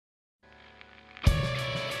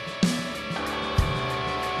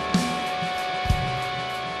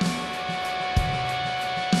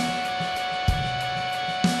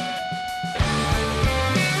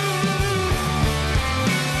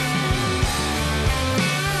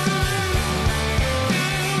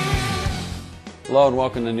Hello and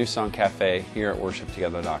welcome to New Song Cafe here at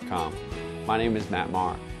worshiptogether.com. My name is Matt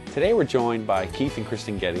Marr. Today we're joined by Keith and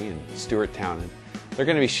Kristyn Getty and Stuart Townend. They're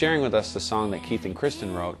going to be sharing with us the song that Keith and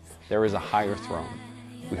Kristyn wrote, There Is a Higher Throne.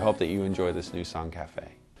 We hope that you enjoy this New Song Cafe.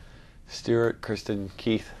 Stuart, Kristyn,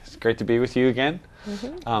 Keith, it's great to be with you again.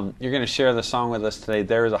 Mm-hmm. You're going to share the song with us today,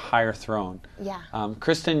 There Is a Higher Throne. Yeah.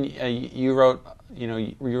 Kristyn, you wrote a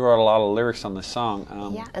lot of lyrics on this song.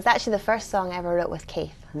 Yeah, it's actually the first song I ever wrote with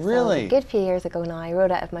Keith. Really? So a good few years ago now. I wrote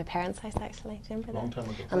it at my parents' house, actually. Do you remember that? Long time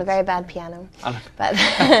ago. On a very bad piano. But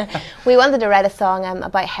we wanted to write a song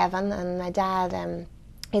about heaven, and my dad,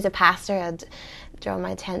 he's a pastor, had drawn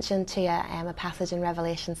my attention to a passage in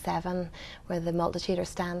Revelation 7 where the multitude are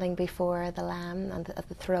standing before the Lamb and at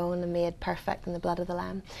the throne and made perfect in the blood of the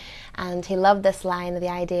Lamb. And he loved this line of the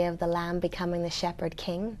idea of the Lamb becoming the shepherd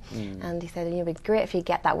king. And he said, it'd be great if you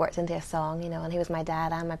get that worked into a song, and he was my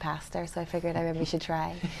dad and my pastor, so I figured maybe we should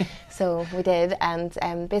try. So we did, and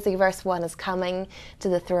basically verse 1 is coming to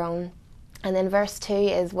the throne. And then verse 2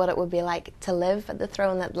 is what it would be like to live at the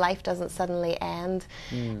throne, that life doesn't suddenly end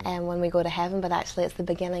when we go to heaven, but actually it's the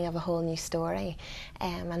beginning of a whole new story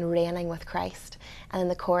and reigning with Christ. And in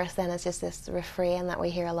the chorus then is just this refrain that we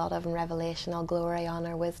hear a lot of in Revelation, all glory,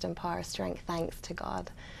 honor, wisdom, power, strength, thanks to God.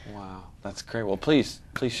 Wow, that's great. Well, please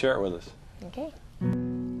share it with us. Okay.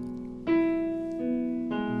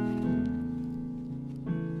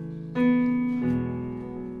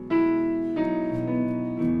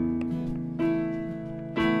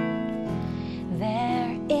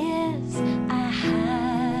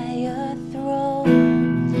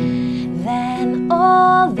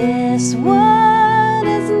 This world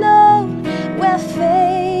is known where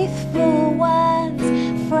faithful ones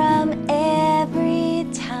from every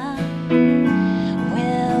tongue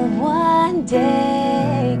will one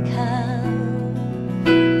day come.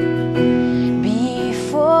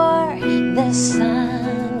 Before the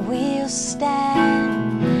Son we'll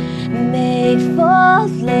stand, made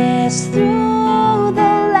faultless through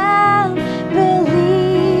the Lamb,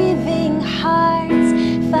 believing hearts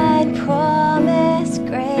find promise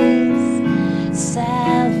grace.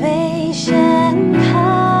 Salvation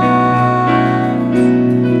comes.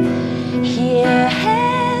 Hear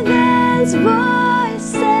heaven's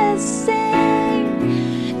voices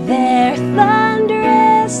sing their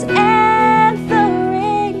thunderous anthem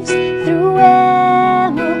rings through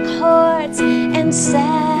emerald courts and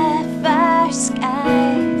sapphire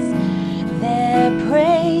skies. Their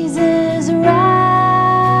praises rise.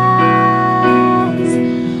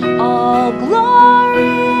 All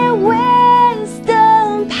glory,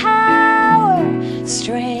 wisdom, power,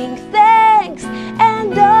 strength, thanks,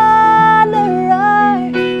 and honor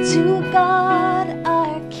are to God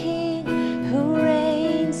our King, who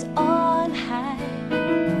reigns on high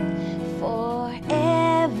forevermore.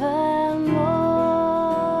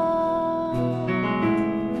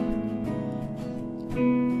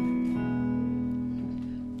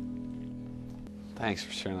 Thanks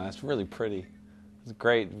for sharing that. It's really pretty. It's a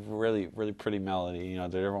great, really, really pretty melody.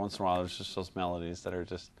 Every once in a while there's just those melodies that are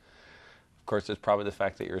just, of course, it's probably the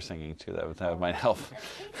fact that you're singing too that might help.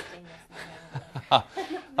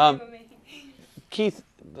 Keith,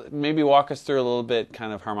 maybe walk us through a little bit,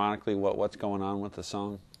 kind of harmonically, what's going on with the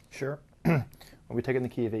song. Sure. Well, we take it in the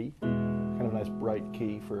key of E, kind of a nice bright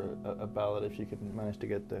key for a ballad if you can manage to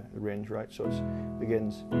get the range right. So it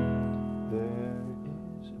begins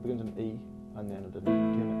in E, and then it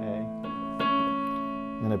an A,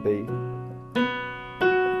 then a B,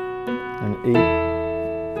 and E,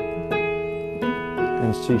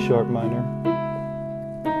 and C sharp minor,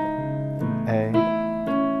 A,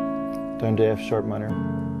 down to F sharp minor,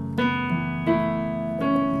 B.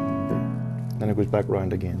 Then it goes back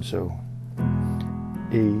round again, so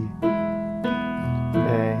E,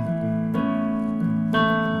 A,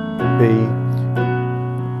 B,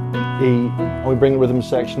 E, and we bring the rhythm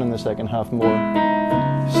section in the second half more.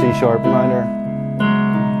 C sharp minor,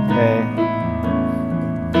 A,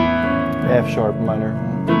 F sharp minor,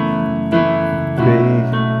 B.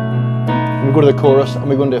 And we go to the chorus and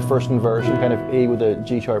we go into a first inversion, kind of E with a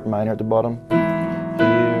G sharp minor at the bottom.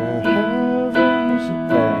 Hear heaven's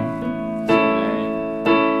A,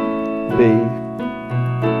 B,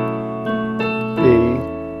 E,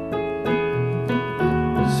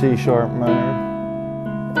 C sharp minor,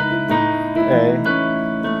 A,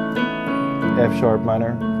 F sharp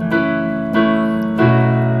minor,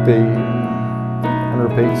 B, and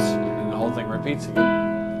repeats. And the whole thing repeats again.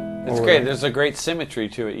 It's great. There's a great symmetry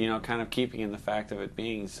to it, kind of keeping in the fact of it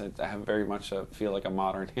being very much feel like a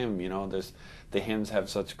modern hymn. The hymns have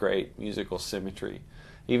such great musical symmetry.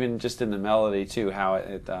 Even just in the melody too, how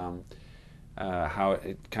how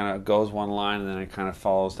it kind of goes one line and then it kind of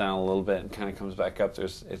falls down a little bit and kind of comes back up.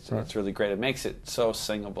 It's really great. It makes it so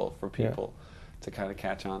singable for people to kind of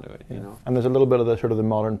catch on to it, you know. And there's a little bit of the sort of the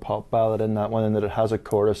modern pop ballad in that one, in that it has a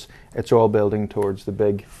chorus. It's all building towards the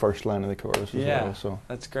big first line of the chorus as well. So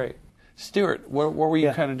that's great. Stuart, what were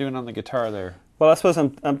you kind of doing on the guitar there? Well, I suppose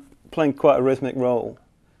I'm playing quite a rhythmic role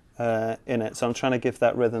in it, so I'm trying to give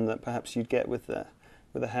that rhythm that perhaps you'd get with the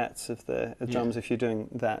hats of the drums if you're doing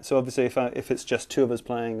that. So obviously if it's just two of us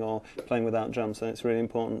playing or playing without drums, then it's really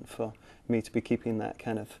important for me to be keeping that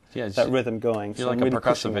kind of that rhythm going. You're so like a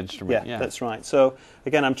percussive instrument. Yeah, that's right. So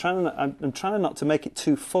again, I'm trying not to make it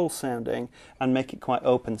too full sounding and make it quite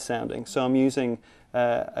open sounding. So I'm using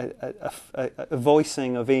a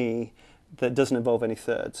voicing of E that doesn't involve any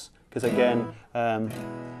thirds, because again,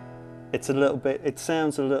 it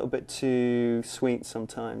sounds a little bit too sweet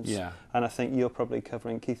sometimes. Yeah. And I think Keith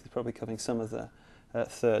is probably covering some of the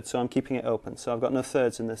thirds. So I'm keeping it open. So I've got no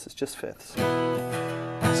thirds in this, it's just fifths.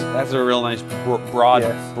 That's a real nice broad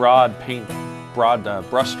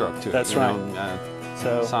brushstroke to it. That's right.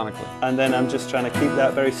 So sonically. And then I'm just trying to keep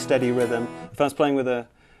that very steady rhythm. If I was playing with a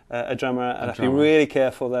drummer, I'd have to be really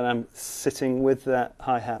careful that I'm sitting with that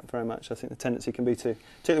hi-hat very much. I think the tendency can be to,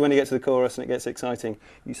 particularly when you get to the chorus and it gets exciting,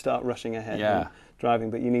 you start rushing ahead and driving,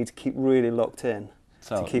 but you need to keep really locked in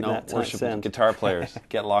to keep that tight sound. Guitar players,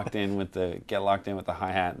 get locked in with the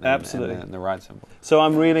hi-hat and the ride cymbal. So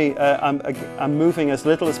I'm really I'm moving as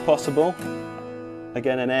little as possible.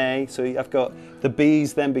 Again, an A, so I've got the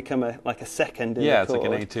B's then become like a second in the chord.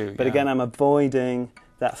 It's like an A2. But again, I'm avoiding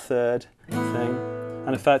that third thing.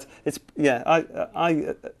 And in fact,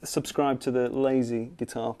 I subscribe to the lazy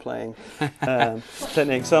guitar playing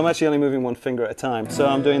technique. So I'm actually only moving one finger at a time. So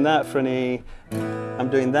I'm doing that for an E, I'm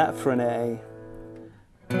doing that for an A,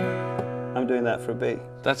 I'm doing that for a B.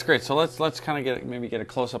 That's great. So let's kind of get a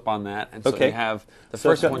close up on that. And so you have the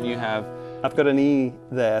first one. You have. I've got an E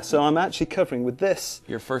there. So I'm actually covering with this.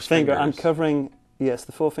 Your first finger. fingers. I'm covering the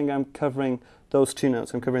forefinger. I'm covering those two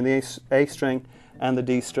notes. I'm covering the A string and the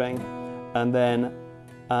D string, and then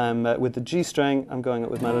with the G string, I'm going up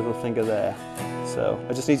with my little finger there. So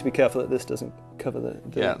I just need to be careful that this doesn't cover the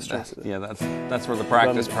strings. That's where the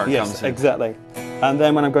practice part comes in. Yes, exactly. And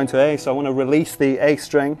then when I'm going to A, so I want to release the A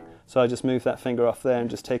string, so I just move that finger off there and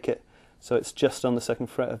just take it, so it's just on the second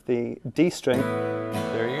fret of the D string.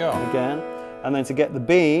 There you go. Again. And then to get the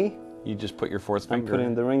B, you just put your fourth finger. I'm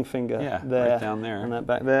putting the ring finger there. Right down there. And that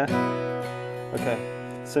back there. Okay.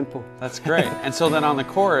 Simple. That's great. And so then on the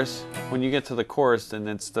chorus, when you get to the chorus, then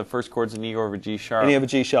it's the first chord's an E over G sharp. An E over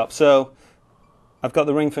G sharp. So I've got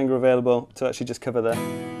the ring finger available to actually just cover there.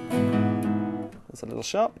 There's a little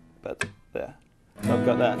sharp, but there. So I've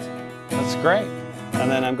got that. That's great. And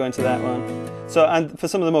then I'm going to that one. So, and for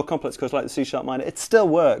some of the more complex chords like the C sharp minor, it still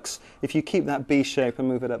works if you keep that B shape and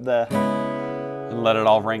move it up there. And let it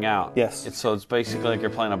all ring out. Yes. So it's basically like you're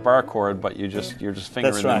playing a bar chord, but you're just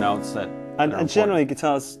fingering the notes that. And generally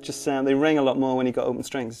guitars just they ring a lot more when you've got open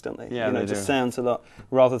strings, don't they? Yeah, it just sounds a lot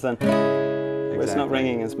rather than it's not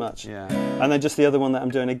ringing as much. Yeah. And then just the other one that I'm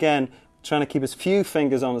doing again, trying to keep as few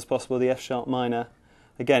fingers on as possible, the F sharp minor.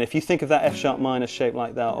 Again, if you think of that F sharp minor shape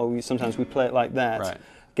like that, or sometimes we play it like that. Right.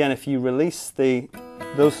 Again, if you release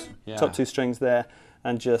those top two strings there,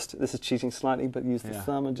 and just, this is cheating slightly, but use the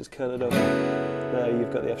thumb and just curl it over. There,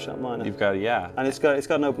 you've got the F sharp minor. You've got and it's got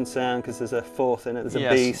an open sound because there's a fourth in it. There's a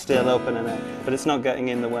B still open in it, but it's not getting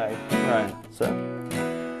in the way. Right. So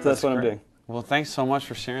that's what I'm doing. Well, thanks so much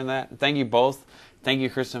for sharing that. Thank you both. Thank you,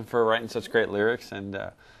 Kristyn, for writing such great lyrics, and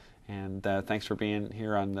thanks for being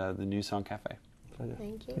here on the New Song Cafe. Thank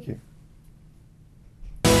you. Thank you.